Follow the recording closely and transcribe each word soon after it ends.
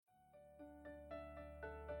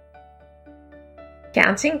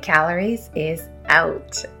Counting calories is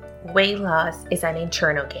out. Weight loss is an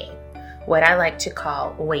internal game, what I like to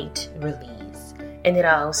call weight release, and it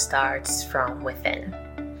all starts from within.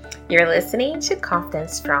 You're listening to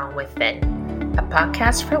Confidence from Within, a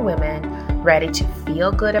podcast for women ready to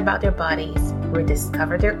feel good about their bodies,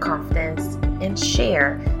 rediscover their confidence, and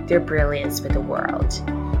share their brilliance with the world.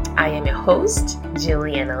 I am your host,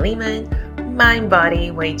 Juliana Lehman, mind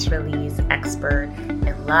body weight release expert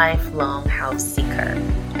and lifelong health seeker.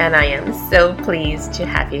 And I am so pleased to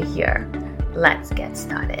have you here. Let's get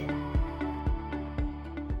started.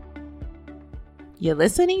 You're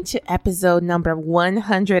listening to episode number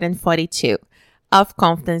 142 of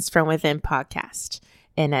Confidence from Within podcast.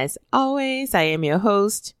 And as always, I am your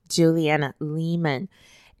host, Juliana Lehman.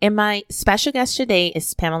 And my special guest today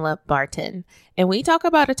is Pamela Barton. And we talk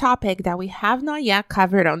about a topic that we have not yet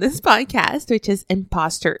covered on this podcast, which is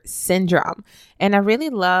imposter syndrome. And I really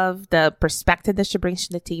love the perspective that she brings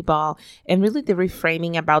to the table and really the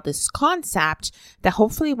reframing about this concept that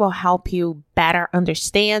hopefully will help you better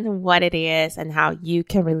understand what it is and how you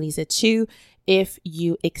can release it too if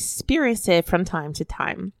you experience it from time to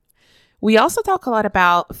time. We also talk a lot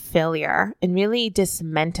about failure and really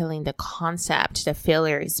dismantling the concept that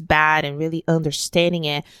failure is bad and really understanding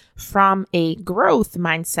it from a growth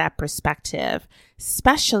mindset perspective,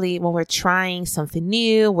 especially when we're trying something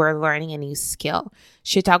new, we're learning a new skill.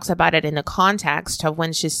 She talks about it in the context of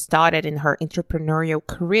when she started in her entrepreneurial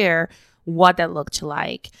career, what that looked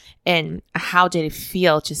like, and how did it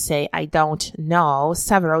feel to say, I don't know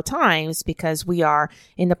several times because we are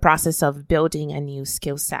in the process of building a new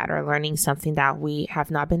skill set or learning something that we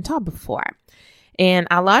have not been taught before. And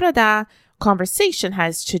a lot of that conversation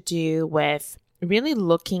has to do with really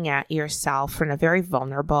looking at yourself from a very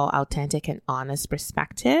vulnerable, authentic, and honest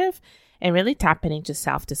perspective and really tapping into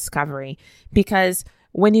self-discovery. Because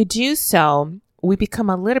when you do so, we become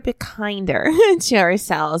a little bit kinder to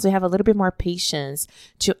ourselves. We have a little bit more patience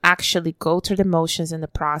to actually go through the motions in the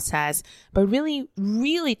process, but really,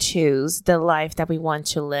 really choose the life that we want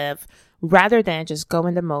to live rather than just go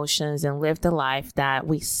in the motions and live the life that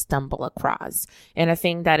we stumble across. And I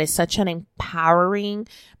think that is such an empowering,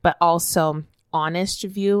 but also honest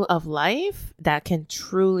view of life that can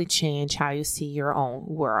truly change how you see your own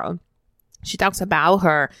world. She talks about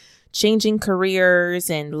her changing careers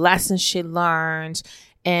and lessons she learned.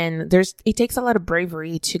 And it takes a lot of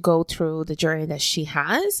bravery to go through the journey that she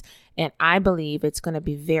has. And I believe it's going to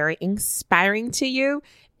be very inspiring to you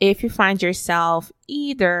if you find yourself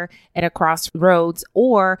either at a crossroads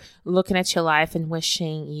or looking at your life and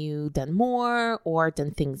wishing you done more or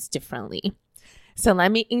done things differently. So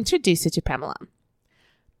let me introduce you to Pamela.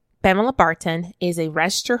 Pamela Barton is a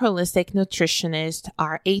registered holistic nutritionist,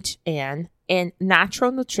 RHN, and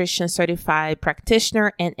natural nutrition certified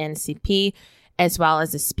practitioner and NCP, as well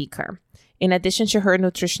as a speaker. In addition to her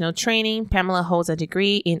nutritional training, Pamela holds a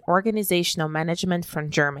degree in organizational management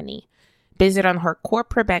from Germany. Based on her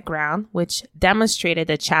corporate background, which demonstrated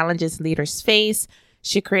the challenges leaders face,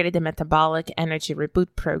 she created the Metabolic Energy Reboot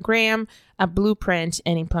Program, a blueprint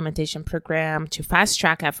and implementation program to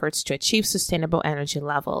fast-track efforts to achieve sustainable energy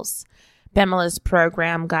levels. Pamela's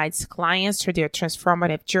program guides clients through their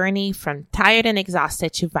transformative journey from tired and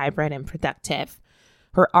exhausted to vibrant and productive.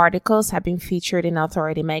 Her articles have been featured in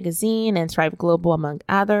Authority Magazine and Thrive Global, among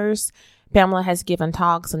others. Pamela has given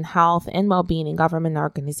talks on health and well-being in government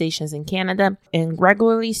organizations in Canada and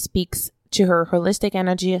regularly speaks to her Holistic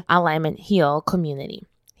Energy Alignment Heal community.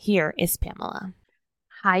 Here is Pamela.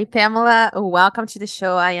 Hi, Pamela. Welcome to the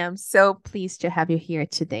show. I am so pleased to have you here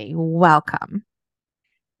today. Welcome.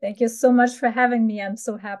 Thank you so much for having me. I'm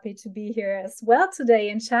so happy to be here as well today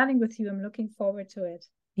and chatting with you. I'm looking forward to it.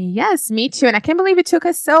 Yes, me too. And I can't believe it took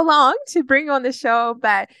us so long to bring you on the show,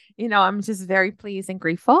 but I'm just very pleased and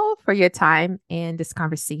grateful for your time in this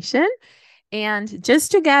conversation. And just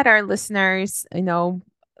to get our listeners,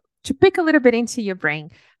 to pick a little bit into your brain,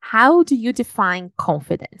 how do you define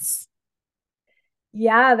confidence?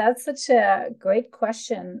 Yeah, that's such a great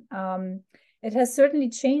question. It has certainly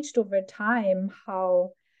changed over time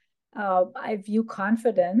how I view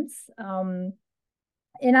confidence.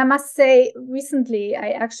 And I must say, recently,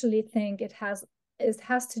 I actually think it has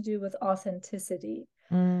to do with authenticity.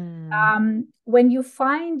 When you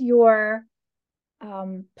find your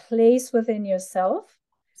place within yourself,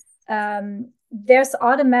 there's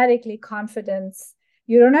automatically confidence.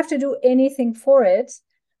 You don't have to do anything for it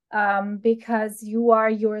because you are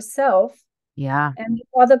yourself. Yeah. And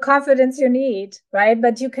all the confidence you need, right?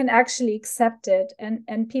 But you can actually accept it,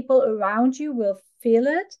 and people around you will feel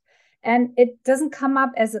it, and it doesn't come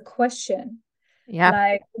up as a question. Yeah.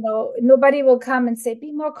 Like, nobody will come and say,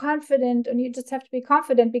 be more confident. And you just have to be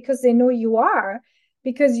confident because they know you are,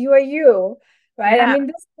 because you are you, right? I Yeah. mean,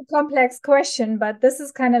 this is a complex question, but this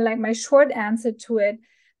is kind of like my short answer to it.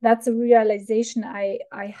 That's a realization I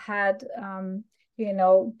had,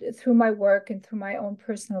 through my work and through my own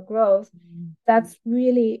personal growth. That's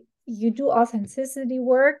really, you do authenticity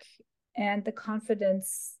work and the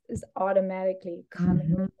confidence is automatically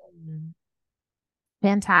coming with it.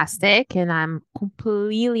 Fantastic. And I'm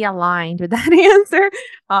completely aligned with that answer.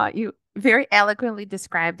 You very eloquently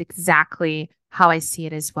described exactly how I see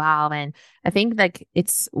it as well. And I think like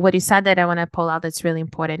it's what you said that I want to pull out that's really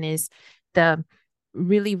important is the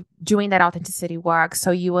really doing that authenticity work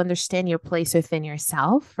so you understand your place within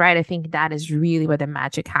yourself, right? I think that is really where the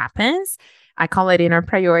magic happens. I call it inner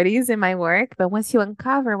priorities in my work, but once you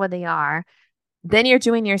uncover what they are, then you're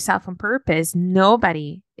doing yourself on purpose.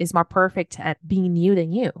 Nobody is more perfect at being you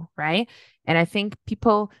than you, right? And I think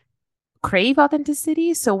people crave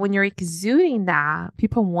authenticity. So when you're exuding that,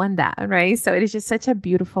 people want that, right? So it is just such a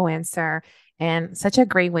beautiful answer and such a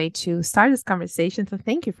great way to start this conversation. So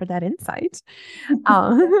thank you for that insight.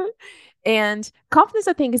 And confidence,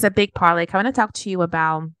 I think, is a big part. Like I want to talk to you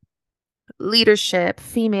about leadership,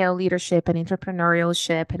 female leadership and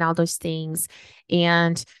entrepreneurship and all those things.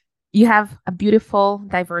 And you have a beautiful,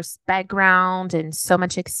 diverse background and so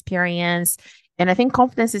much experience. And I think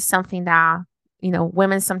confidence is something that,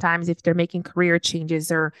 women sometimes, if they're making career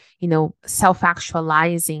changes or,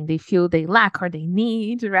 self-actualizing, they feel they lack or they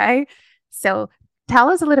need, right? So tell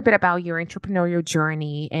us a little bit about your entrepreneurial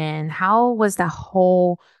journey and how was the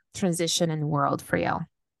whole transition in the world for you?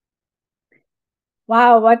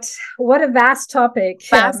 Wow, what a vast topic.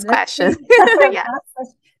 Last Let's question. see. Yeah.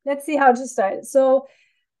 Let's see how to start. So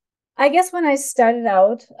I guess when I started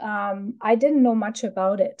out, I didn't know much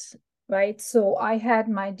about it, right? So I had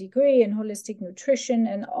my degree in holistic nutrition,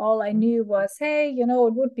 and all I knew was, hey, it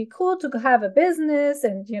would be cool to have a business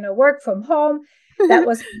and, work from home. That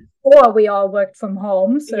was before we all worked from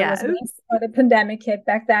home. So it was Yes. way before the pandemic hit.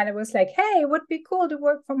 Back then, it was like, hey, it would be cool to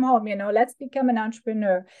work from home, let's become an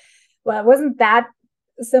entrepreneur. Well, it wasn't that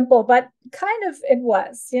simple, but kind of it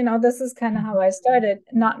was. This is kind of how I started,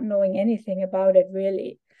 not knowing anything about it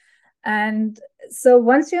really. And so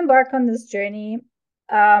once you embark on this journey,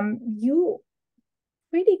 you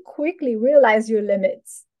pretty quickly realize your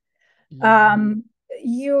limits.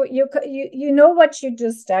 You know what you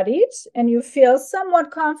just studied, and you feel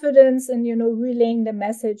somewhat confidence in relaying the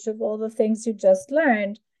message of all the things you just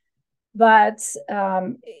learned. But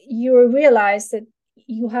you realize that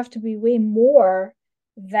you have to be way more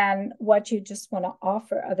than what you just want to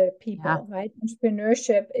offer other people, right?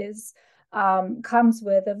 Entrepreneurship comes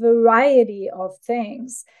with a variety of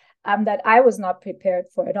things that I was not prepared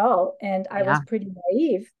for at all. And I was pretty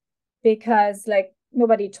naive because like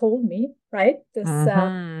nobody told me, right? This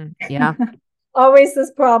always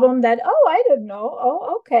this problem that, oh, I didn't know.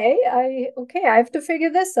 Oh, okay. I have to figure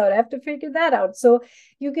this out. I have to figure that out. So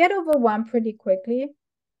you get overwhelmed pretty quickly.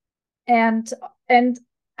 And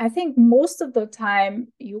I think most of the time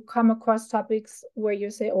you come across topics where you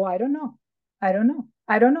say, oh, I don't know. I don't know.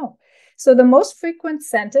 I don't know. So the most frequent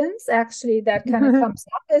sentence actually that kind of comes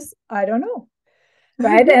up is, I don't know.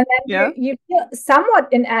 Right. And then you feel somewhat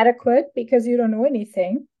inadequate because you don't know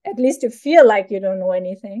anything. At least you feel like you don't know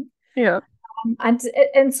anything. Yeah.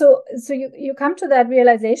 And so you come to that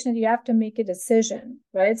realization that you have to make a decision,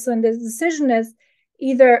 right? So and the decision is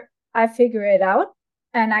either I figure it out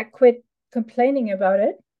and I quit complaining about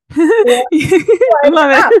it, or I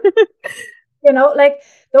love stop. it. Like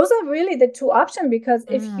those are really the two options, because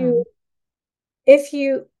if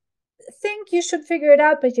you think you should figure it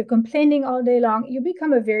out, but you're complaining all day long, you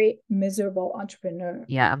become a very miserable entrepreneur.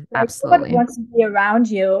 Yeah, Like nobody absolutely. wants to be around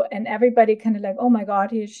you, and everybody kind of like, oh my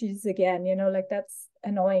God, here she's again, like that's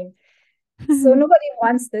annoying. So nobody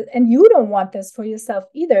wants this, and you don't want this for yourself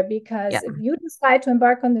either, because if you decide to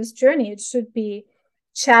embark on this journey, it should be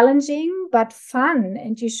challenging but fun,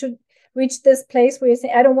 and you should reach this place where you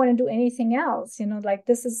say, I don't want to do anything else. Like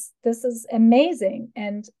this is amazing,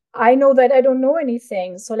 and I know that I don't know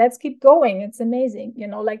anything, so let's keep going. It's amazing.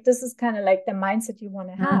 Like this is kind of like the mindset you want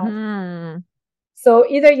to have. So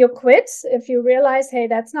either you quit if you realize, hey,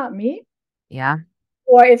 that's not me. Yeah.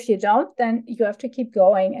 Or if you don't, then you have to keep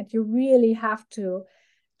going, and you really have to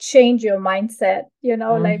change your mindset.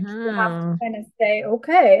 Like you have to kind of say,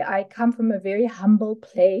 okay, I come from a very humble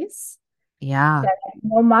place. Yeah. That I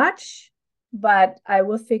know much, but I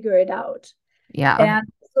will figure it out. Yeah.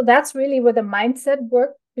 And so that's really where the mindset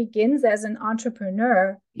work begins as an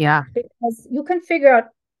entrepreneur. Yeah. Because you can figure out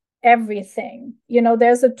everything.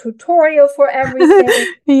 There's a tutorial for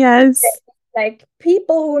everything. Yes. like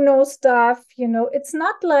people who know stuff, it's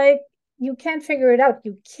not like you can't figure it out.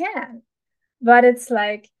 You can, but it's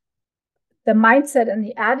like the mindset and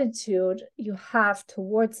the attitude you have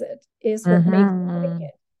towards it is what makes you like Mm-hmm.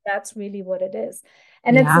 it. That's really what it is.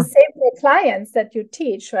 And it's the Yeah. same for clients that you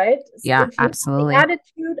teach, right? Yeah, If you have the absolutely.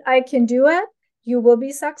 attitude, I can do it, you will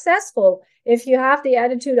be successful. If you have the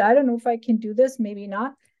attitude, I don't know if I can do this, maybe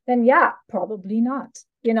not, then yeah, probably not.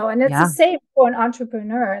 And it's the Yeah. same for an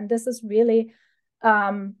entrepreneur. And this is really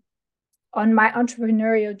um, on my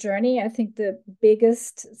entrepreneurial journey, I think the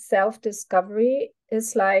biggest self-discovery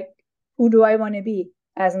is like, who do I want to be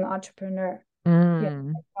as an entrepreneur?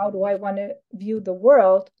 Mm. How do I want to view the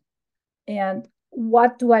world? And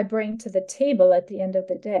what do I bring to the table at the end of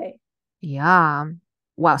the day? Yeah.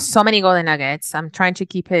 Wow, so many golden nuggets. I'm trying to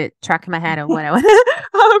keep it track in my head of what I want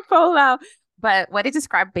to pull out. But what it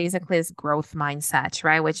described basically is growth mindset,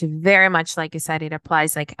 right? Which very much, like you said, it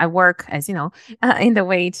applies. Like I work, as you know, in the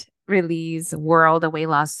weight release world, the weight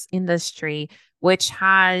loss industry, which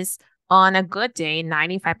has on a good day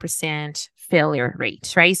 95% failure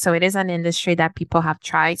rate, right? So it is an industry that people have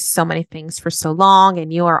tried so many things for so long,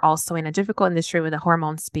 and you are also in a difficult industry with the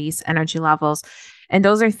hormone space, energy levels, and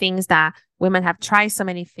those are things that women have tried so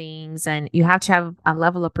many things, and you have to have a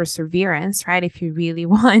level of perseverance, right? If you really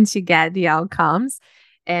want to get the outcomes.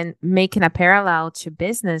 And making a parallel to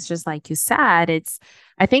business, just like you said,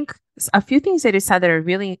 I think a few things that you said that are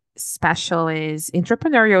really special is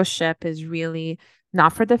entrepreneurship is really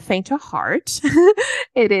not for the faint of heart.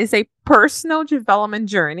 It is a personal development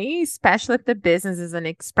journey, especially if the business is an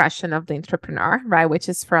expression of the entrepreneur, right? Which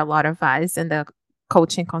is for a lot of us in the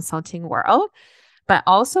coaching consulting world. But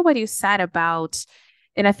also what you said about,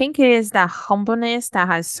 and I think it is that humbleness that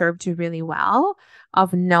has served you really well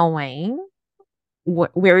of knowing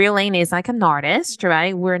where your lane is like an artist,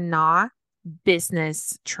 right? We're not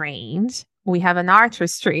business trained. We have an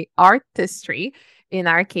artistry in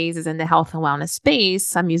our cases in the health and wellness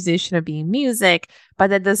space, a musician of being music,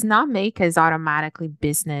 but that does not make us automatically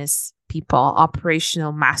business people,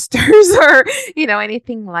 operational masters, or,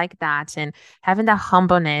 anything like that. And having the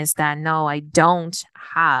humbleness that no, I don't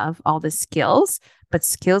have all the skills, but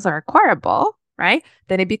skills are acquirable, right?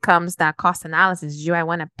 Then it becomes that cost analysis. Do I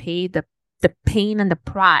want to pay the pain and the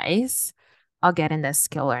price of getting this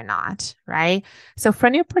skill or not, right? So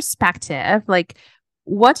from your perspective, like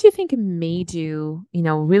what do you think made you,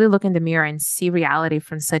 really look in the mirror and see reality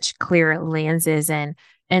from such clear lenses and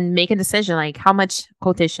make a decision like how much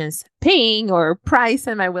quotations paying or price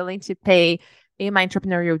am I willing to pay in my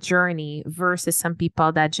entrepreneurial journey versus some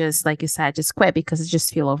people that just, like you said, just quit because they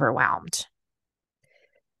just feel overwhelmed?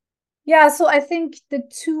 Yeah, so I think the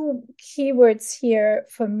two keywords here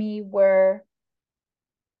for me were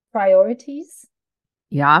priorities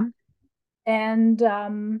Yeah. and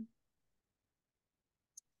how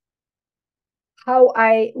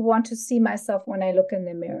I want to see myself when I look in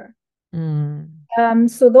the mirror. Mm.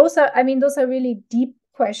 So those are really deep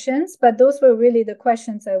questions, but those were really the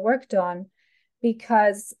questions I worked on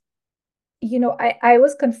because, I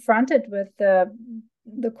was confronted with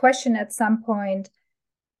the question at some point,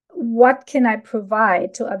 what can I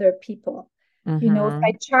provide to other people? If I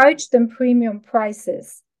Mm-hmm. charge them premium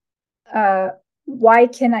prices, uh, why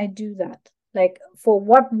can I do that? Like, for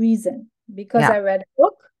what reason? Because Yeah. I read a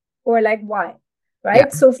book, or like, why? Yeah.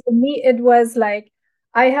 Right. So for me, it was like,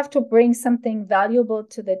 I have to bring something valuable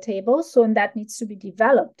to the table. So, and that needs to be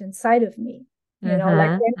developed inside of me. Like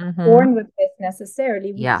Mm-hmm. we're not Mm-hmm. born with this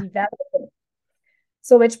necessarily, we Yeah. develop it.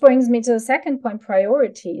 So, which brings me to the second point,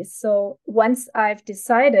 priorities. So, once I've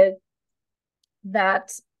decided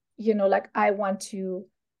that, like I want to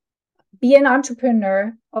be an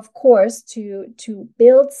entrepreneur, of course, to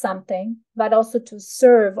build something, but also to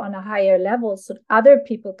serve on a higher level so other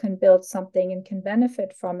people can build something and can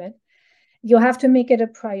benefit from it, you have to make it a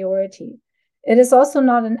priority. It is also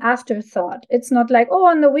not an afterthought. It's not like, oh,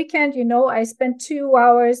 on the weekend, I spent 2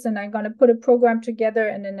 hours and I'm going to put a program together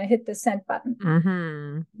and then I hit the send button.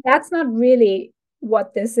 Mm-hmm. That's not really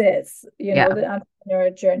what this is, Yeah. the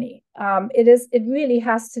entrepreneur journey. It really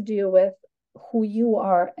has to do with who you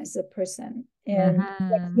are as a person and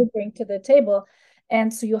what Mm-hmm. you bring to the table.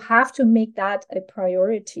 And so you have to make that a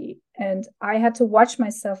priority. And I had to watch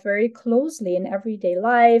myself very closely in everyday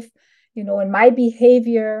life, in my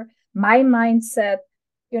behavior, my mindset,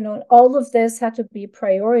 all of this had to be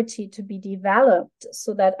priority to be developed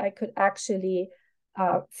so that I could actually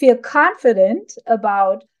feel confident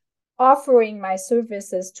about offering my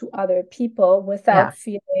services to other people Yeah. without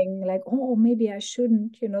feeling like, oh, maybe I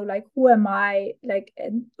shouldn't, like, who am I? Like,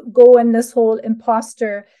 and go in this whole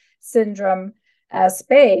imposter syndrome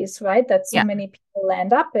space, right? That so Yeah. many people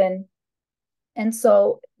land up in. And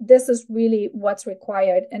so this is really what's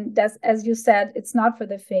required. And that's, as you said, it's not for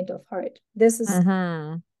the faint of heart. This is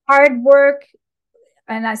hard work.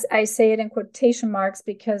 And I say it in quotation marks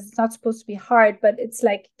because it's not supposed to be hard, but it's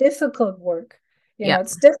like difficult work.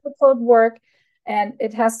 It's difficult work, and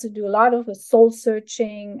it has to do a lot of soul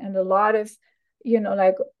searching and a lot of,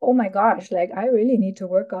 like, oh my gosh, like I really need to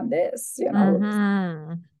work on this,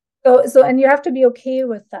 So, and you have to be okay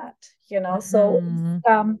with that, So,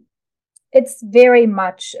 it's very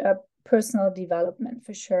much a personal development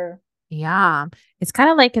for sure. Yeah. It's kind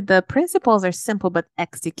of like the principles are simple, but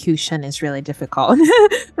execution is really difficult,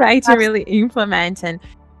 right? To really implement. And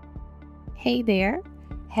hey there,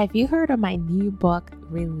 have you heard of my new book,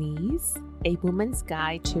 Release? A Woman's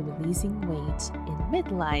Guide to Releasing Weight in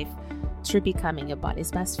Midlife through Becoming Your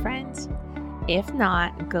Body's Best Friend? If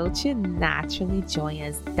not, go to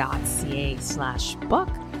naturallyjoyous.ca/book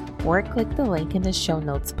or click the link in the show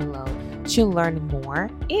notes below to learn more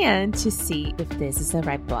and to see if this is the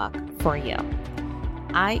right book for you.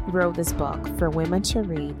 I wrote this book for women to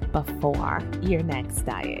read before your next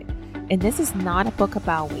diet. And this is not a book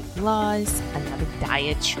about weight loss, another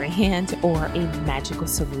diet trend, or a magical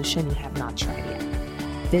solution you have not tried yet.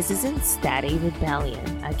 This is instead a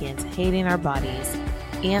rebellion against hating our bodies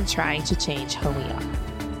and trying to change who we are.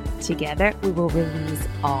 Together, we will release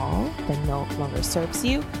all that no longer serves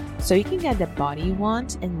you so you can get the body you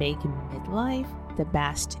want and make midlife the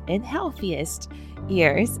best and healthiest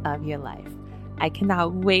years of your life. I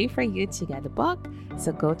cannot wait for you to get the book,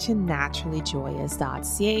 so go to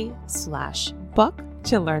naturallyjoyous.ca/book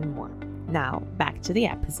to learn more. Now, back to the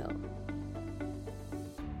episode.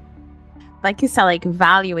 Like you said, like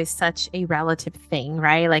value is such a relative thing,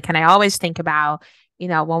 right? Like, and I always think about,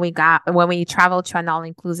 when we travel to an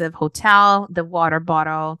all-inclusive hotel, the water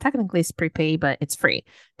bottle technically is prepaid, but it's free.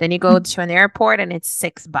 Then you go to an airport and it's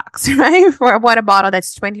 $6, right? For a water bottle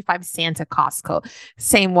that's 25 cents at Costco,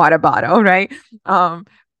 same water bottle, right?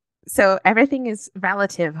 So everything is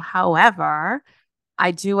relative. However, I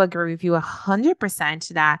do agree with you 100%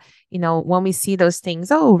 that, when we see those things,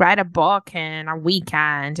 write a book and a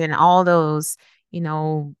weekend and all those,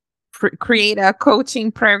 create a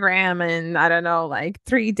coaching program and I don't know, like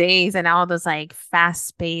 3 days and all those like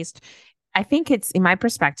fast paced. I think it's, in my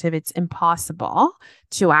perspective, it's impossible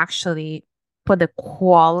to actually put the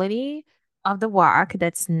quality of the work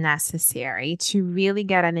that's necessary to really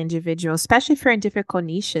get an individual, especially if you're in difficult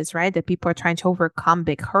niches, right? That people are trying to overcome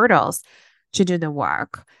big hurdles to do the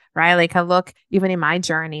work, right? Like I look, even in my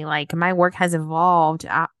journey, like my work has evolved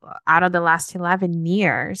out of the last 11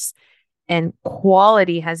 years. And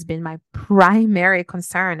quality has been my primary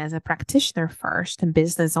concern as a practitioner first and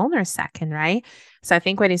business owner second, right? So I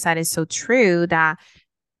think what you said is so true that,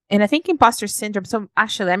 and I think imposter syndrome. So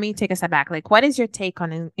actually, let me take a step back. Like, what is your take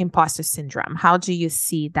on imposter syndrome? How do you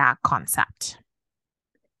see that concept?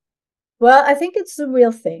 Well, I think it's a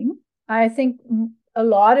real thing. I think a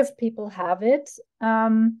lot of people have it.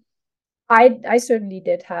 I certainly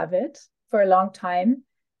did have it for a long time.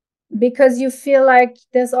 Because you feel like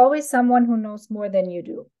there's always someone who knows more than you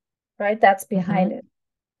do, right? That's behind it.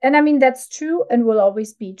 And I mean, that's true and will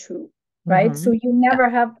always be true, right? So you never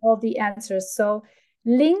have all the answers. So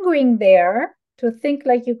lingering there to think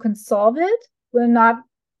like you can solve it will not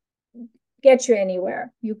get you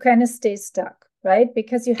anywhere. You kind of stay stuck, right?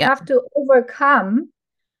 Because you have to overcome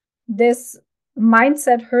this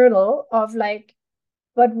mindset hurdle of like,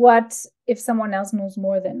 but what if someone else knows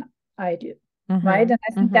more than I do? Right. And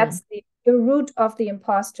I think that's the root of the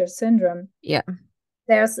imposter syndrome. Yeah.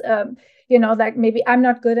 There's, like maybe I'm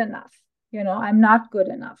not good enough. I'm not good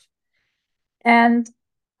enough. And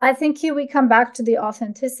I think here we come back to the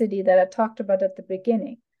authenticity that I talked about at the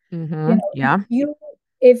beginning.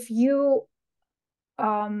 If you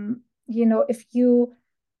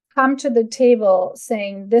come to the table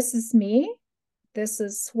saying, this is me, this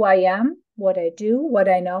is who I am, what I do, what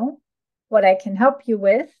I know, what I can help you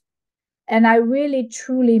with, and I really,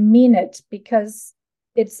 truly mean it because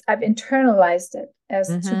I've internalized it as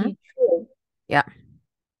to be true. Yeah.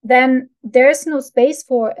 Then there's no space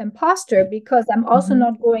for imposter because I'm also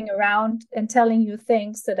not going around and telling you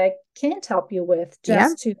things that I can't help you with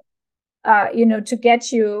just to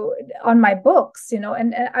get you on my books,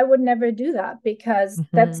 and I would never do that because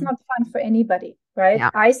that's not fun for anybody, right?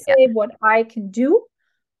 Yeah. I say what I can do,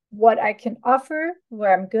 what I can offer,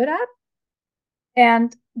 where I'm good at.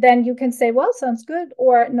 And then you can say, well, sounds good,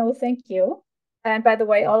 or no, thank you. And by the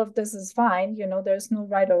way, all of this is fine. There's no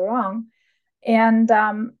right or wrong. And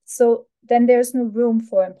so then there's no room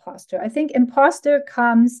for imposter. I think imposter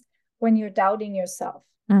comes when you're doubting yourself.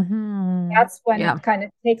 That's when it kind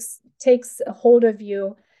of takes a hold of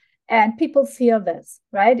you. And people feel this,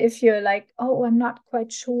 right? If you're like, oh, I'm not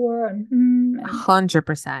quite sure, and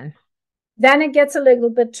 100%. then it gets a little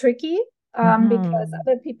bit tricky, because Mm-hmm.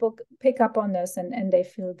 other people pick up on this, and they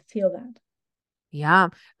feel that. Yeah.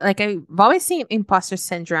 Like I've always seen imposter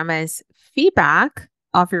syndrome as feedback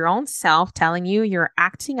of your own self telling you you're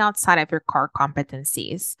acting outside of your core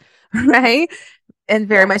competencies, right? And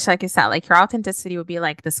very Yeah. much like you said, like your authenticity would be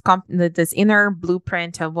like this inner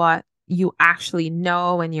blueprint of what you actually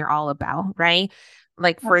know and you're all about, right?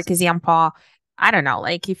 Like for Absolutely. example, I don't know,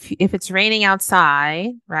 like if it's raining outside,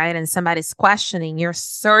 right, and somebody's questioning, you're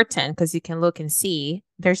certain because you can look and see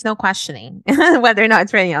there's no questioning whether or not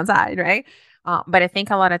it's raining outside, right? But I think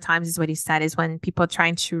a lot of times is what he said is when people are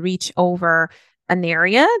trying to reach over an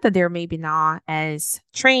area that they're maybe not as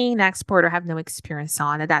trained, expert, or have no experience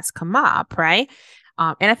on, that's come up, right?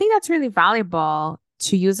 And I think that's really valuable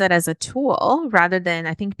to use it as a tool rather than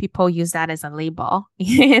I think people use that as a label,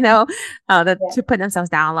 Yeah. to put themselves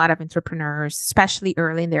down. A lot of entrepreneurs, especially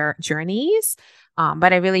early in their journeys.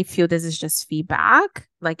 But I really feel this is just feedback.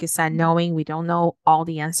 Like you said, knowing we don't know all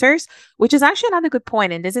the answers, which is actually another good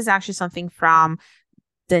point. And this is actually something from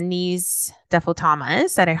Denise Defo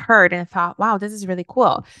Thomas that I heard and I thought, wow, this is really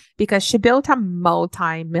cool because she built a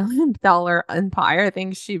multi-million-dollar empire. I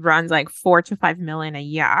think she runs like 4 to 5 million a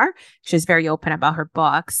year. She's very open about her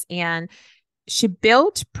books. And she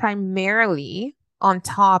built primarily on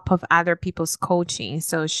top of other people's coaching.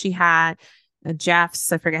 So she had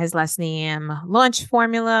Jeff's, I forget his last name, launch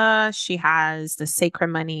formula. She has the sacred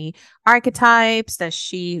money archetypes that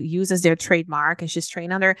she uses their trademark and she's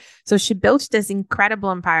trained under. So she built this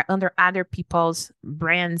incredible empire under other people's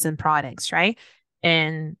brands and products, right?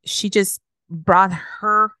 And she just brought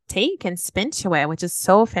her take and spin to it, which is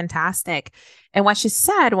so fantastic. And what she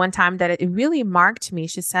said one time that it really marked me,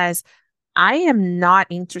 she says, I am not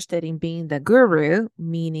interested in being the guru,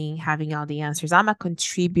 meaning having all the answers. I'm a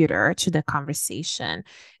contributor to the conversation.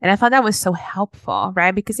 And I thought that was so helpful,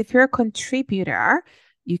 right? Because if you're a contributor,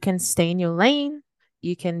 you can stay in your lane,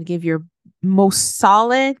 you can give your most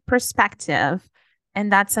solid perspective, and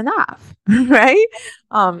that's enough, right?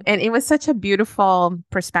 And it was such a beautiful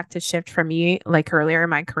perspective shift for me, like earlier in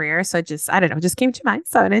my career. So I don't know, just came to mind.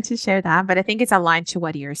 So I wanted to share that. But I think it's aligned to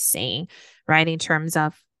what you're saying, right? In terms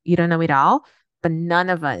of you don't know it all, but none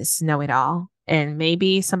of us know it all. And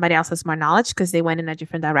maybe somebody else has more knowledge because they went in a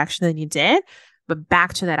different direction than you did. But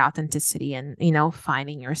back to that authenticity and,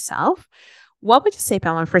 finding yourself. What would you say,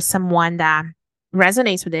 Pamela, for someone that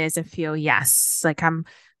resonates with this and feel, yes, like I'm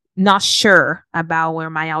not sure about where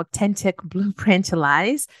my authentic blueprint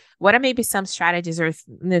lies? What are maybe some strategies or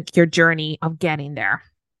your journey of getting there?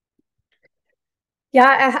 Yeah,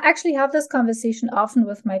 I actually have this conversation often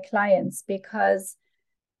with my clients because,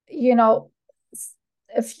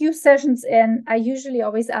 a few sessions in, I usually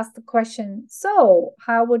always ask the question, so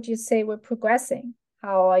how would you say we're progressing?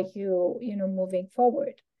 How are you, moving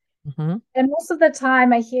forward? Mm-hmm. And most of the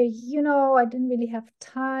time I hear, I didn't really have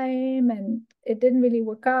time and it didn't really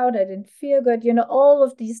work out. I didn't feel good. All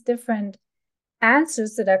of these different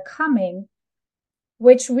answers that are coming,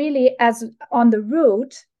 which really, as on the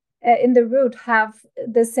root, in the root, have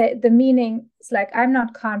the meaning. It's like I'm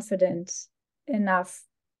not confident enough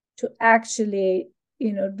to actually,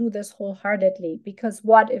 do this wholeheartedly because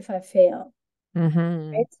what if I fail?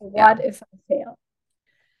 Mm-hmm. Right? So Yeah. what if I fail?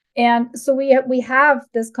 And so we have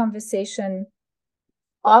this conversation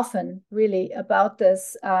often, really, about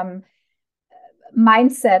this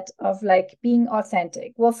mindset of like being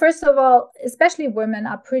authentic. Well, first of all, especially women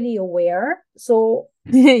are pretty aware, so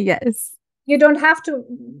Yes. you don't have to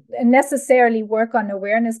necessarily work on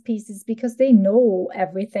awareness pieces because they know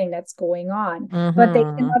everything that's going on, but they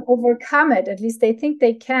Mm-hmm. cannot overcome it. At least they think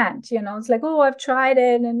they can't. It's like, oh, I've tried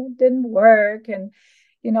it and it didn't work, and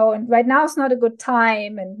and right now it's not a good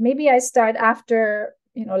time, and maybe I start after,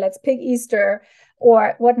 let's pick Easter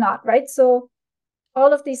or whatnot, right? So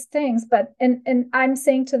all of these things, but and I'm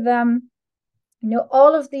saying to them,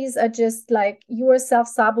 all of these are just like you are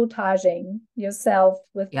self-sabotaging yourself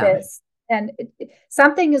with Yeah. this. And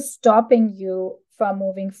something is stopping you from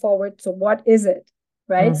moving forward. So what is it?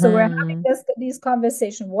 Right. So we're having Mm-hmm. these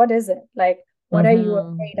conversations. What is it? Like, what are you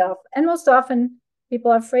Mm-hmm. afraid of? And most often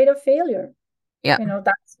people are afraid of failure. Yeah.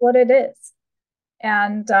 That's what it is.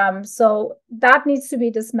 And so that needs to be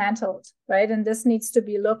dismantled, right? And this needs to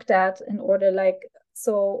be looked at in order, like,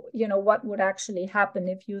 so, what would actually happen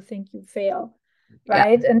if you think you fail, Yeah.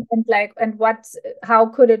 right? And like, and how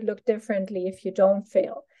could it look differently if you don't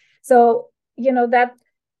fail? So,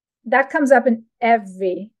 that comes up in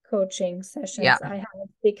every coaching Yeah. sessions I have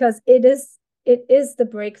because it is the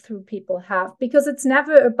breakthrough people have, because it's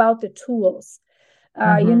never about the tools.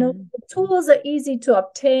 The tools are easy to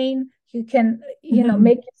obtain. You can,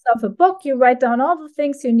 make yourself a book. You write down all the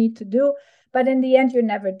things you need to do, but in the end, you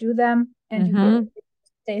never do them, and you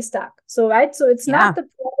stay stuck. So, right. So it's not the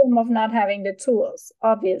problem of not having the tools.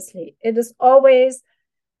 Obviously, it is always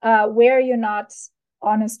where you're not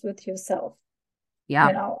honest with yourself.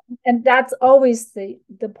 Yeah. And that's always the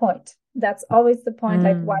point. That's always the point.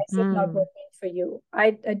 Like, why is it not working for you?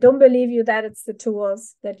 I don't believe you that it's the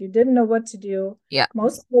tools, that you didn't know what to do. Yeah.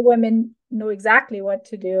 Most of the women know exactly what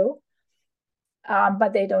to do,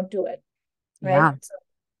 but they don't do it. Right. Yeah. So,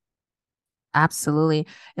 absolutely.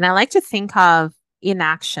 And I like to think of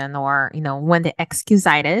inaction, or, when the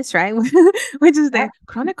excusitis, right? Which is the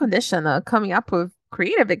chronic condition of coming up with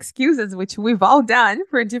creative excuses, which we've all done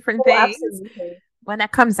for different things. Absolutely. When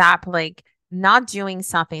that comes up, like not doing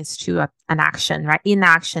something is to an action, right?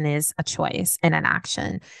 Inaction is a choice and an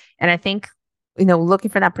action. And I think,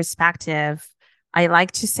 looking for that perspective, I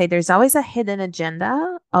like to say there's always a hidden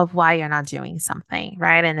agenda of why you're not doing something,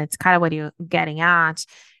 right? And it's kind of what you're getting at,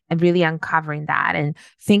 and really uncovering that and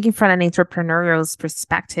thinking from an entrepreneurial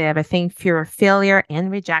perspective. I think fear of failure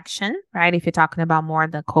and rejection, right? If you're talking about more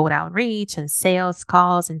the cold outreach and sales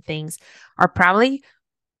calls and things, are probably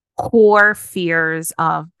core fears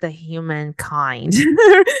of the humankind,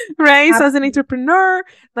 right? So as an entrepreneur,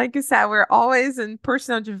 like you said, we're always in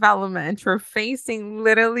personal development. We're facing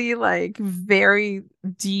literally like very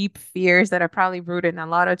deep fears that are probably rooted in a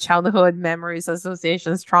lot of childhood memories,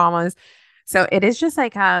 associations, traumas. So it is just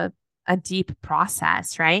like a deep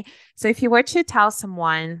process, right? So if you were to tell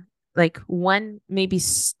someone like one maybe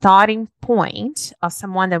starting point of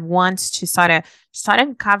someone that wants to start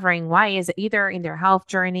uncovering why is it either in their health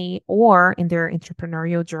journey or in their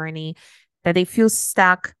entrepreneurial journey that they feel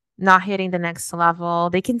stuck, not hitting the next level,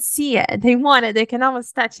 they can see it, they want it, they can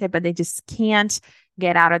almost touch it, but they just can't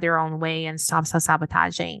get out of their own way and stop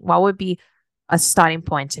self-sabotaging. What would be a starting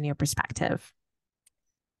point in your perspective?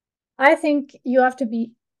 I think you have to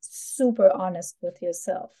be super honest with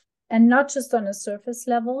yourself, and not just on a surface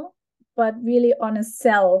level, but really on a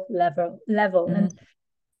cell level. And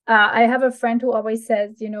I have a friend who always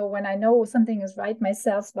says, when I know something is right, my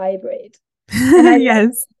cells vibrate. And I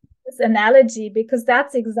love this analogy because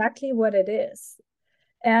that's exactly what it is.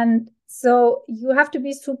 And so you have to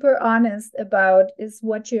be super honest about, is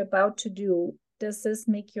what you're about to do, does this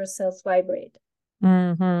make your cells vibrate?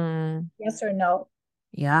 Yes or no?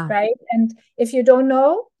 Yeah. Right. And if you don't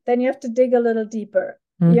know, then you have to dig a little deeper,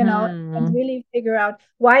 and really figure out,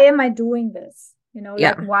 why am I doing this?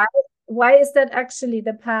 Like, why is that actually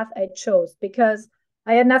the path I chose? Because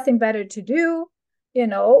I had nothing better to do,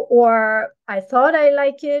 or I thought I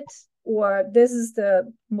like it, or this is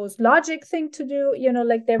the most logic thing to do,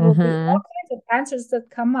 like there will be all kinds of answers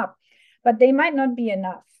that come up, but they might not be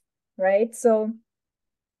enough. Right. So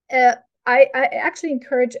I actually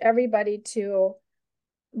encourage everybody to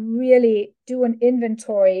really do an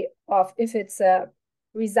inventory of if it's a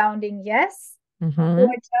resounding yes or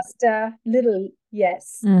just a little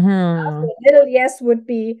yes. So a little yes would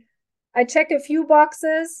be, I check a few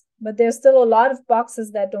boxes, but there's still a lot of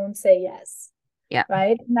boxes that don't say yes. Yeah.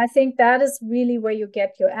 Right. And I think that is really where you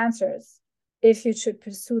get your answers, if you should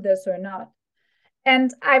pursue this or not.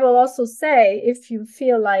 And I will also say, if you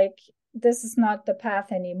feel like this is not the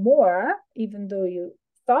path anymore, even though you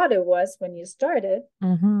thought it was when you started,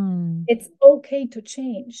 it's okay to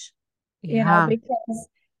change, because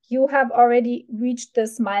you have already reached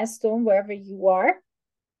this milestone wherever you are.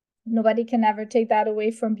 Nobody can ever take that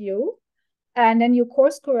away from you. And then you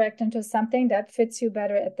course correct into something that fits you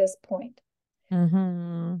better at this point.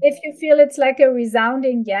 If you feel it's like a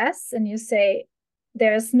resounding yes, and you say,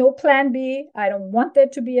 there's no plan B, I don't want there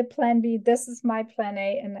to be a plan B, this is my plan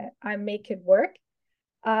A, and I make it work,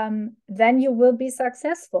 then you will be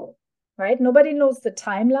successful, right? Nobody knows the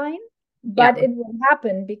timeline, but it will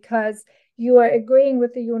happen because you are agreeing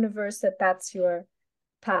with the universe that that's your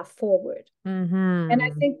path forward. And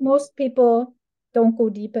I think most people don't go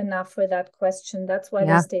deep enough for that question. That's why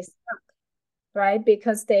they stay stuck, right?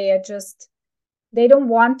 Because they don't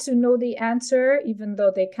want to know the answer, even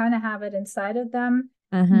though they kind of have it inside of them,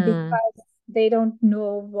 because they don't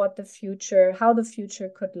know how the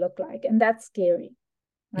future could look like. And that's scary.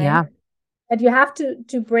 Right? Yeah. But you have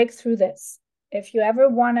to break through this. If you ever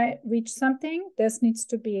want to reach something, this needs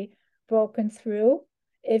to be broken through.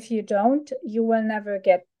 If you don't, you will never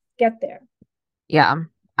get there. Yeah,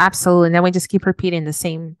 absolutely. And then we just keep repeating the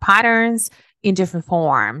same patterns in different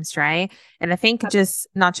forms, right? And I think, just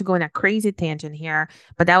not to go in a crazy tangent here,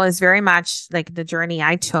 but that was very much like the journey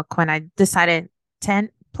I took when I decided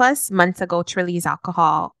 10 plus months ago to release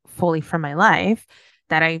alcohol fully from my life.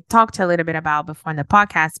 that I talked a little bit about before in the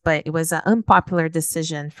podcast, but it was an unpopular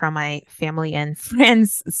decision from my family and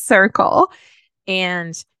friends circle.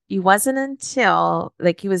 And it wasn't until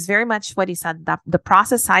like it was very much what he said that the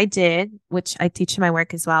process I did, which I teach in my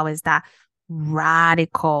work as well, is that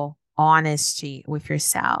radical honesty with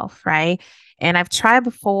yourself, right? And I've tried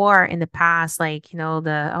before in the past, like,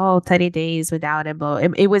 the 30 days without it,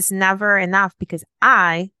 but it was never enough because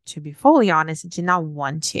to be fully honest, did not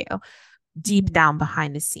want to deep down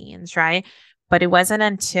behind the scenes, right? But it wasn't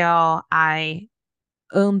until I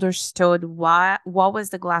understood what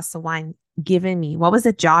was the glass of wine giving me, what was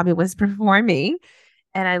the job it was performing,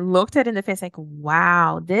 and I looked at it in the face like,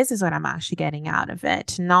 wow, this is what I'm actually getting out of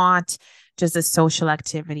it, not just a social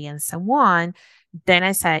activity and so on. Then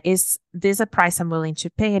I said, is this a price I'm willing to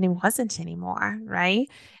pay? And it wasn't anymore, right?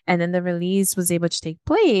 And then the release was able to take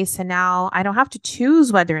place, and now I don't have to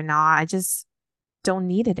choose whether or not. I just don't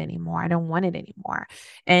need it anymore. I don't want it anymore.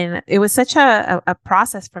 And it was such a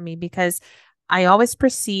process for me because I always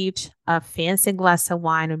perceived a fancy glass of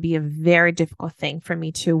wine would be a very difficult thing for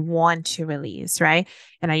me to want to release, right?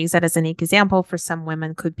 And I use that as an example. For some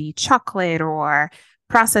women, could be chocolate or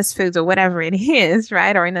processed foods or whatever it is,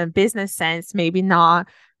 right? Or in a business sense, maybe not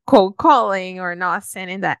cold calling or not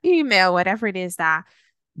sending that email, whatever it is, that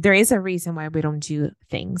there is a reason why we don't do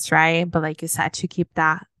things, right? But like you said, to keep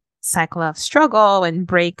that cycle of struggle and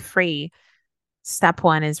break free, step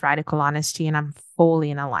one is radical honesty. And I'm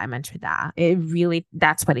fully in alignment with that.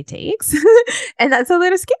 That's what it takes. And that's a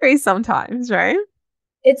little scary sometimes, right?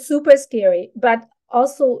 It's super scary. But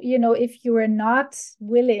also, if you are not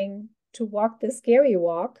willing to walk the scary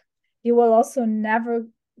walk, you will also never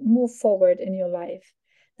move forward in your life.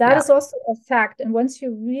 That is also a fact. And once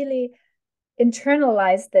you really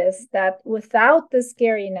internalize this, that without the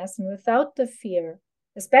scariness and without the fear,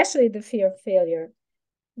 especially the fear of failure,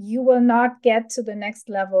 you will not get to the next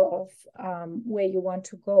level of where you want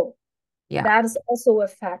to go. Yeah. That is also a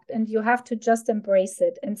fact. And you have to just embrace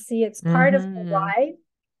it and see it's part of the ride.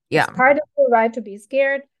 Yeah. It's part of the ride to be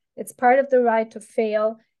scared. It's part of the ride to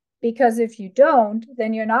fail. Because if you don't,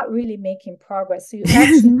 then you're not really making progress. So you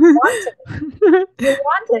actually want it. You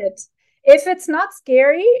want it. If it's not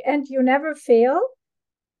scary and you never fail,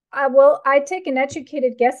 I take an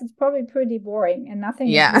educated guess. It's probably pretty boring and nothing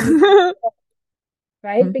is really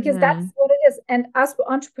right? Because that's what it is. And us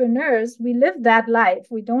entrepreneurs, we live that life.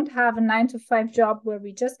 We don't have a 9-to-5 job where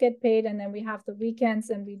we just get paid and then we have the weekends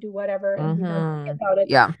and we do whatever and we don't think about it.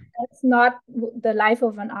 Yeah. That's not the life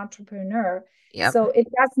of an entrepreneur. Yep. So it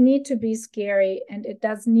does need to be scary and it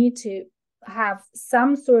does need to have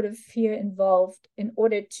some sort of fear involved in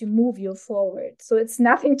order to move you forward. So it's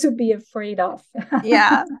nothing to be afraid of.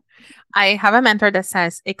 Yeah. I have a mentor that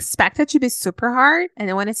says, expect it to be super hard. And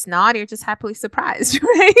then when it's not, you're just happily surprised,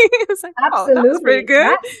 right? It's like, absolutely. Oh, that's pretty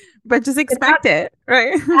good. But just expect it,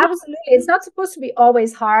 right? Absolutely. It's not supposed to be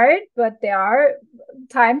always hard, but there are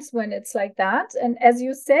times when it's like that. And as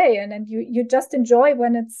you say, and then you just enjoy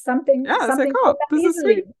when it's something, something like, this easily,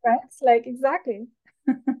 is sweet. right? It's like, exactly.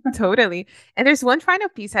 Totally. And there's one final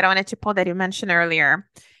piece I wanted to pull that you mentioned earlier.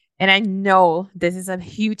 And I know this is a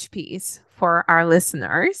huge piece for our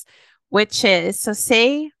listeners, which is, so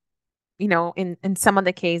say, in some of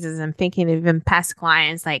the cases, I'm thinking even past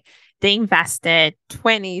clients, like they invested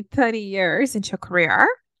 20, 30 years into a career,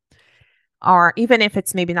 or even if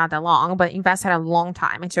it's maybe not that long, but invested a long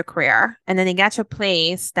time into a career. And then they get to a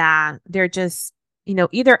place that they're just,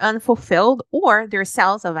 either unfulfilled or their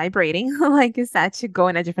cells are vibrating, like you said, to go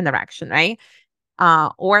in a different direction, right?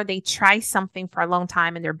 Or they try something for a long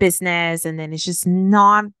time in their business and then it's just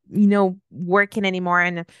not, working anymore.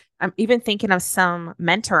 And I'm even thinking of some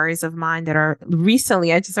mentors of mine that are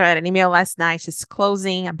recently, I just read an email last night, just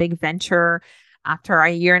closing a big venture after a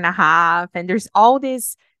year and a half. And there's all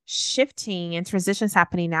this shifting and transitions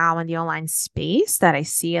happening now in the online space that I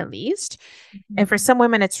see, at least. And for some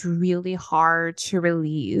women, it's really hard to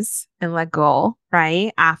release and let go,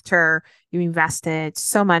 right? After you invested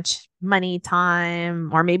so much money,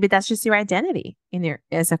 time, or maybe that's just your identity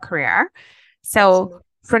as a career. So absolutely.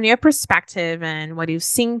 From your perspective and what you've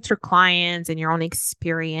seen through clients and your own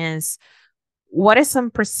experience, what are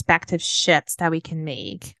some perspective shifts that we can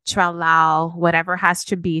make to allow whatever has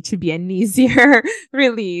to be an easier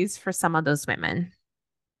release for some of those women?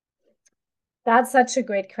 That's such a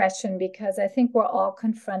great question because I think we're all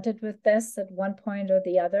confronted with this at one point or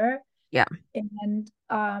the other. Yeah. And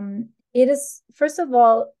it is, first of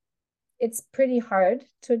all, it's pretty hard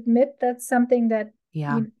to admit that something that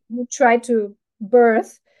you try to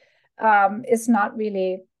birth is not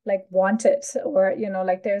really like wanted, or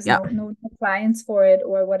like there's no clients for it,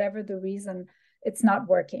 or whatever the reason, it's not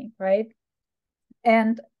working, right?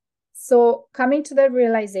 And so coming to that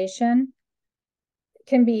realization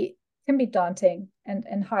can be daunting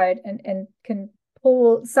and hard, and can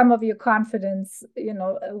pull some of your confidence,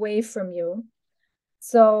 away from you.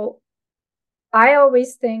 So I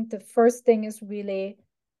always think the first thing is really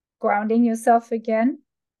grounding yourself again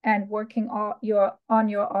and working on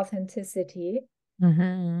your authenticity,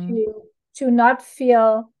 to not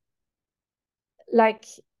feel like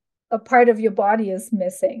a part of your body is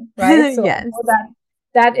missing, right? So I Yes. know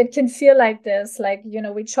that it can feel like this, like,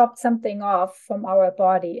 we chopped something off from our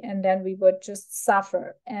body, and then we would just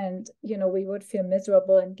suffer, and we would feel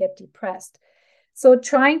miserable and get depressed. So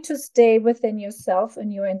trying to stay within yourself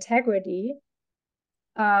and your integrity,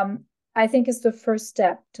 I think, is the first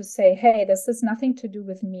step to say, hey, this has nothing to do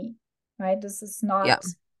with me, right? This is not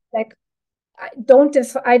like, I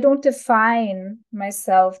don't define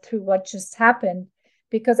myself through what just happened,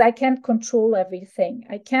 because I can't control everything.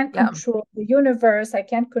 I can't control the universe. I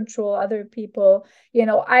can't control other people.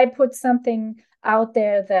 I put something out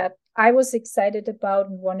there that I was excited about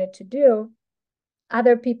and wanted to do.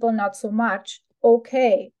 Other people, not so much.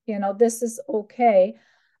 Okay. This is okay.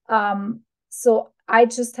 So I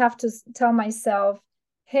just have to tell myself,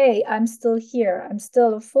 hey, I'm still here. I'm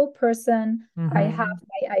still a full person. I have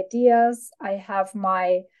my ideas. I have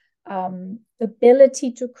my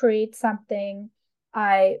ability to create something.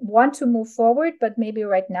 I want to move forward, but maybe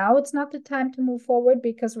right now it's not the time to move forward,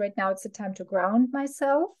 because right now it's the time to ground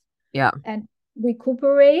myself and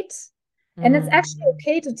recuperate. And it's actually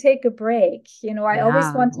okay to take a break. I always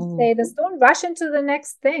want to say this: don't rush into the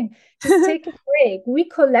next thing. Just take a break,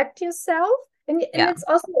 recollect yourself. And it's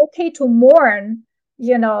also okay to mourn,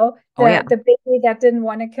 the baby that didn't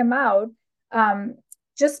want to come out.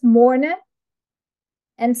 Just mourn it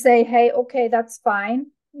and say, hey, okay, that's fine.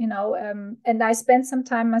 And I spend some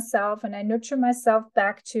time myself, and I nurture myself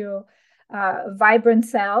back to vibrant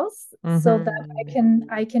cells, so that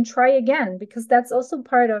I can try again, because that's also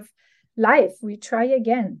part of life. We try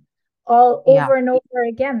again, all over and over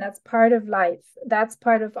again. That's part of life. That's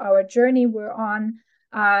part of our journey we're on.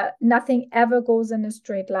 Nothing ever goes in a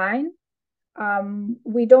straight line.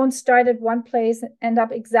 We don't start at one place and end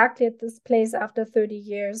up exactly at this place after 30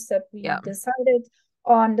 years that we decided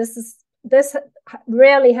on. This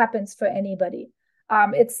rarely happens for anybody.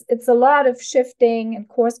 It's a lot of shifting and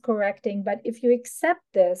course correcting, but if you accept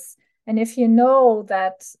this, and if you know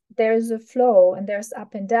that there's a flow and there's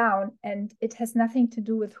up and down, and it has nothing to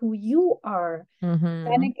do with who you are,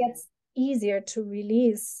 then it gets easier to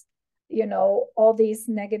release, all these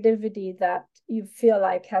negativity that you feel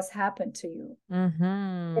like has happened to you.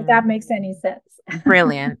 If that makes any sense.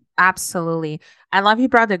 Brilliant. Absolutely. I love you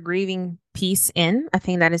brought the grieving piece in. I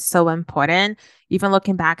think that is so important. Even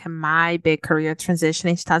looking back at my big career transition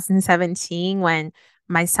in 2017, when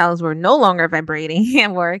my cells were no longer vibrating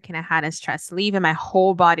at work and I had a stress leave, and my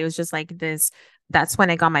whole body was just like this. That's when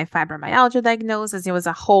I got my fibromyalgia diagnosis. It was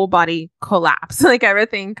a whole body collapse. Like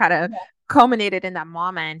everything kind of culminated in that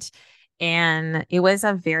moment. And it was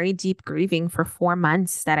a very deep grieving for 4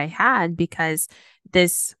 months that I had, because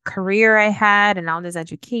this career I had and all this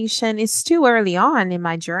education is still early on in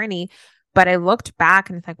my journey. But I looked back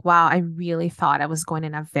and it's like, wow, I really thought I was going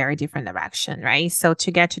in a very different direction, right? So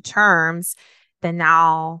to get to terms that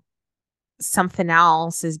now something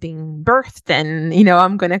else is being birthed and,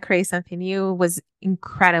 I'm going to create something new was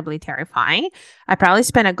incredibly terrifying. I probably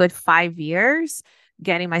spent a good 5 years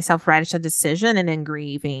getting myself ready to a decision and then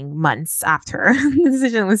grieving months after the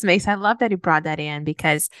decision was made. So I love that you brought that in,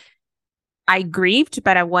 because I grieved,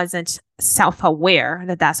 but I wasn't self-aware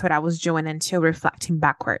that that's what I was doing until reflecting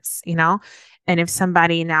backwards, And if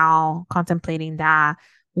somebody now contemplating that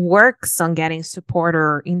works on getting support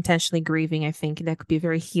or intentionally grieving, I think that could be a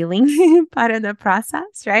very healing part of the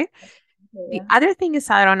process, right? The other thing is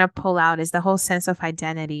I want to pull out is the whole sense of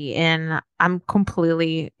identity. And I'm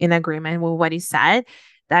completely in agreement with what you said,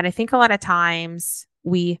 that I think a lot of times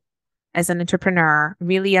we, as an entrepreneur,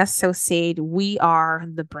 really associate we are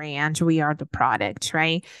the brand, we are the product,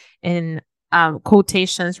 right? And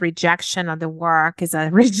quotations, rejection of the work is a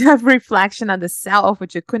reflection of the self,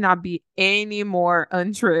 which it could not be any more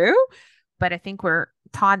untrue. But I think we're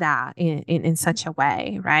taught that in such a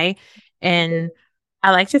way, right? And I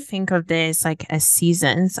like to think of this like as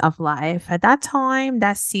seasons of life. At that time,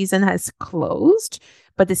 that season has closed,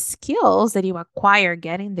 but the skills that you acquire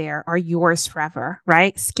getting there are yours forever,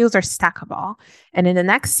 right? Skills are stackable. And in the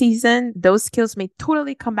next season, those skills may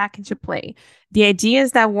totally come back into play. The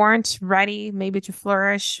ideas that weren't ready maybe to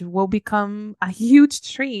flourish will become a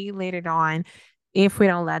huge tree later on if we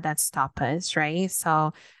don't let that stop us, right?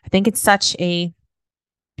 So I think it's such a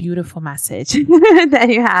beautiful message that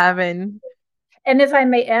you have. And And if I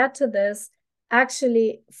may add to this,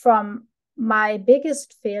 actually, from my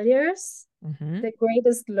biggest failures, the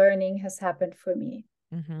greatest learning has happened for me.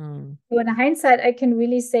 So in hindsight, I can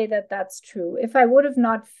really say that that's true. If I would have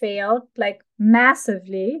not failed like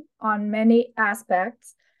massively on many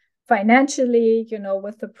aspects, financially,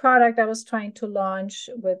 with the product I was trying to launch,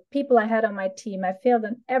 with people I had on my team, I failed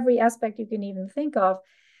in every aspect you can even think of.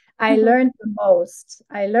 I learned the most.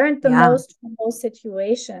 I learned the most from those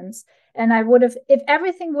situations. And I would have, if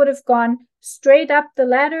everything would have gone straight up the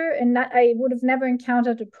ladder and I would have never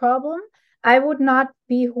encountered a problem, I would not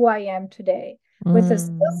be who I am today. With the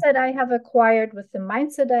skill set I have acquired, with the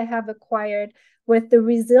mindset I have acquired, with the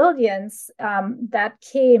resilience that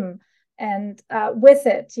came and with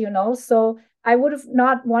it, so I would have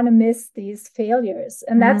not want to miss these failures.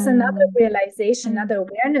 And that's another realization, another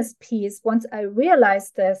awareness piece. Once I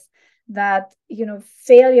realized this, that,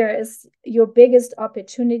 failure is your biggest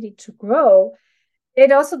opportunity to grow,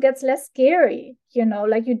 it also gets less scary,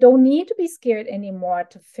 like you don't need to be scared anymore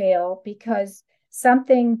to fail because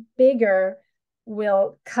something bigger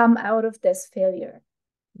will come out of this failure.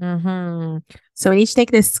 So we need to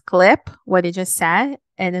take this clip, what you just said,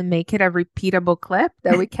 and then make it a repeatable clip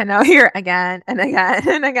that we can now hear again and again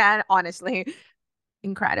and again. Honestly,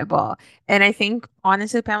 incredible. And I think,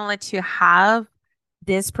 honestly, Pamela, to have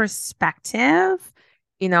this perspective,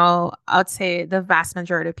 I would say the vast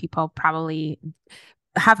majority of people probably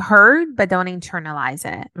have heard, but don't internalize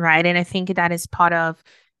it. Right. And I think that is part of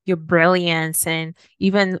your brilliance. And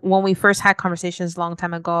even when we first had conversations a long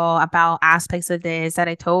time ago about aspects of this that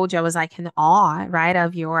I told you, I was like in awe, right,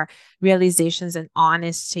 of your realizations and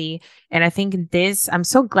honesty. And I think I'm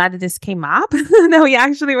so glad that this came up, that we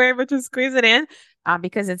actually were able to squeeze it in.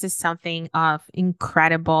 Because it's just something of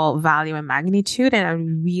incredible value and magnitude. And I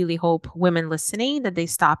really hope women listening that they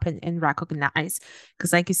stop and recognize.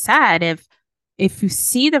 Because like you said, if you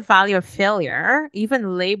see the value of failure,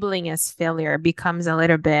 even labeling as failure becomes a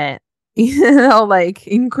little bit, like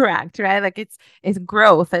incorrect, right? Like it's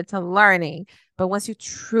growth, it's a learning. But once you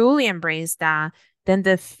truly embrace that, then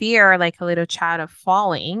the fear, like a little child of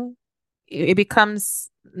falling, it becomes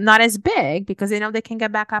not as big because they know they can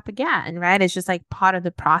get back up again, right? It's just like part of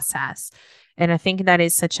the process. And I think that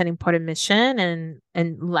is such an important mission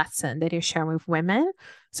and lesson that you're sharing with women.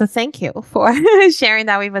 So thank you for sharing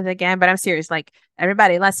that with us again. But I'm serious, like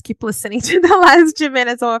everybody, let's keep listening to the last 2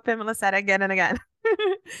 minutes of what Pamela said again and again.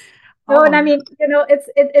 No, and I mean,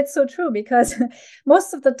 it's so true because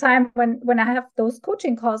most of the time when I have those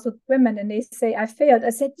coaching calls with women and they say I failed, I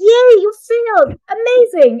said, "Yay, you failed!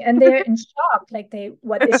 Amazing!" And they're in shock, like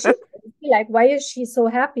what is she like? Why is she so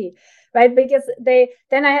happy? Right? Because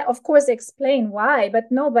then I of course explain why, but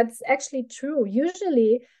it's actually true.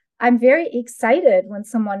 Usually, I'm very excited when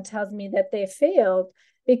someone tells me that they failed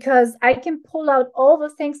because I can pull out all the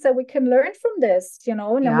things that we can learn from this,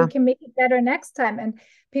 and then we can make it better next time. And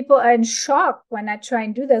people are in shock when I try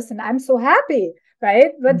and do this, and I'm so happy,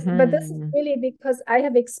 right? But this is really because I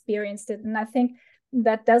have experienced it, and I think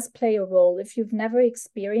that does play a role. If you've never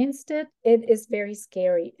experienced it, it is very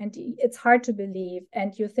scary, and it's hard to believe.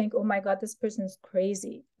 And you think, oh my God, this person is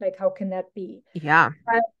crazy. Like, how can that be? Yeah.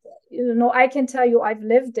 But, I can tell you, I've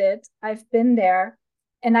lived it. I've been there.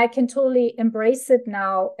 And I can totally embrace it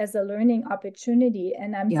now as a learning opportunity.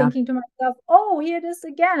 And I'm thinking to myself, oh, here it is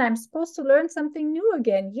again. I'm supposed to learn something new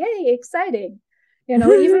again. Yay, exciting. Even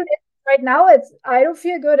if right now I don't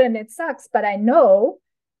feel good and it sucks, but I know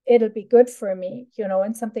it'll be good for me,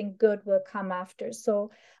 and something good will come after.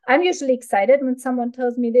 So I'm usually excited when someone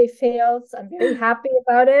tells me they failed. So I'm very happy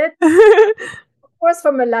about it. Of course,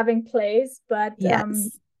 from a loving place, but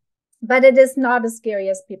yes. But it is not as scary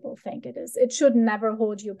as people think it is. It should never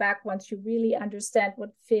hold you back once you really understand what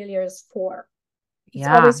failure is for. It's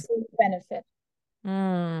always for your benefit.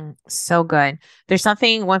 So good. There's one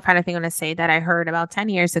final thing I want to say that I heard about 10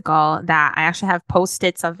 years ago that I actually have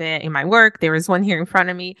post-its of it in my work. There is one here in front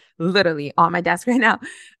of me, literally on my desk right now.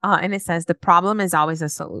 And it says, the problem is always a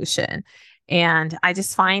solution. And I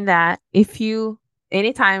just find that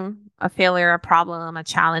anytime a failure, a problem, a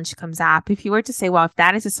challenge comes up, if you were to say, well, if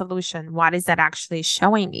that is a solution, what is that actually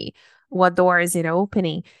showing me? What door is it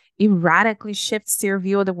opening? It radically shifts your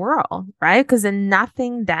view of the world, right? Because then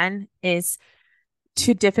nothing then is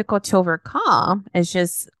too difficult to overcome. It's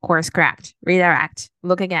just course correct, redirect,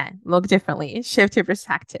 look again, look differently, shift your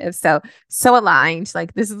perspective. So aligned.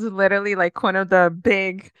 Like this is literally like one of the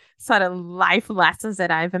big sort of life lessons that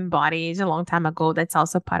I've embodied a long time ago. That's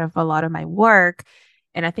also part of a lot of my work.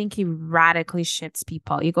 And I think it radically shifts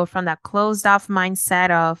people. You go from that closed off mindset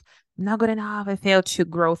of not good enough, I failed, to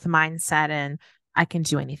growth mindset and I can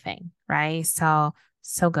do anything. Right. So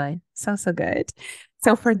good. So good.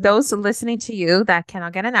 So for those listening to you that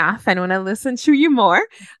cannot get enough and want to listen to you more,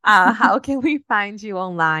 how can we find you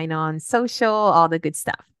online on social, all the good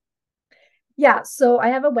stuff? Yeah, so I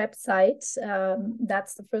have a website.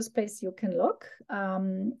 That's the first place you can look.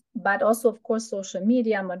 But also, of course, social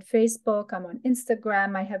media. I'm on Facebook. I'm on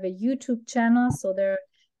Instagram. I have a YouTube channel. So there are a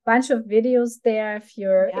bunch of videos there. If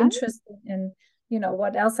you're interested in,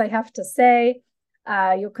 what else I have to say,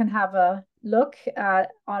 you can have a look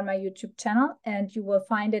on my YouTube channel, and you will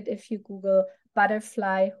find it if you Google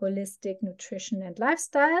Butterfly Holistic Nutrition and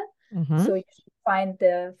Lifestyle. So you should find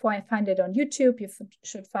it on YouTube. You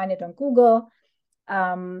should find it on Google.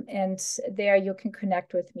 And there you can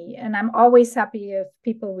connect with me. And I'm always happy if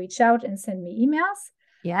people reach out and send me emails.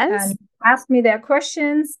 Yes. And ask me their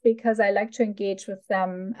questions, because I like to engage with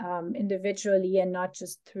them individually and not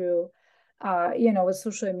just through with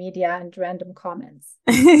social media and random comments.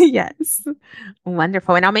 Yes.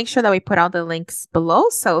 Wonderful. And I'll make sure that we put all the links below.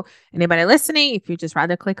 So anybody listening, if you just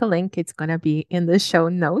rather click a link, it's going to be in the show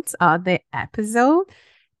notes of the episode.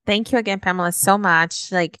 Thank you again, Pamela, so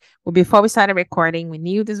much. Before we started recording, we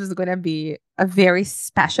knew this was going to be a very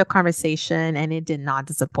special conversation, and it did not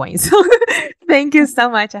disappoint. So thank you so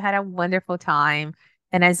much. I had a wonderful time.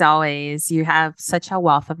 And as always, you have such a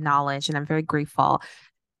wealth of knowledge, and I'm very grateful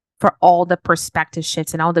for all the perspective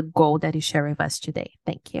shifts and all the gold that you share with us today.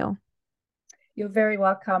 Thank you. You're very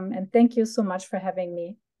welcome. And thank you so much for having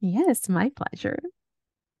me. Yes, my pleasure.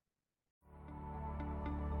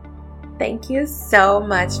 Thank you so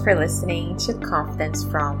much for listening to Confidence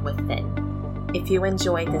from Within. If you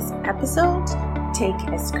enjoyed this episode, take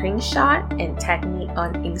a screenshot and tag me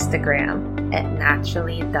on Instagram at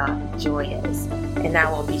naturally.joyous, and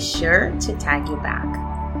I will be sure to tag you back.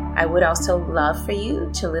 I would also love for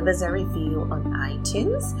you to leave us a review on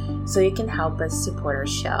iTunes so you can help us support our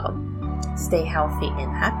show. Stay healthy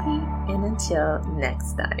and happy, and until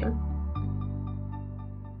next time.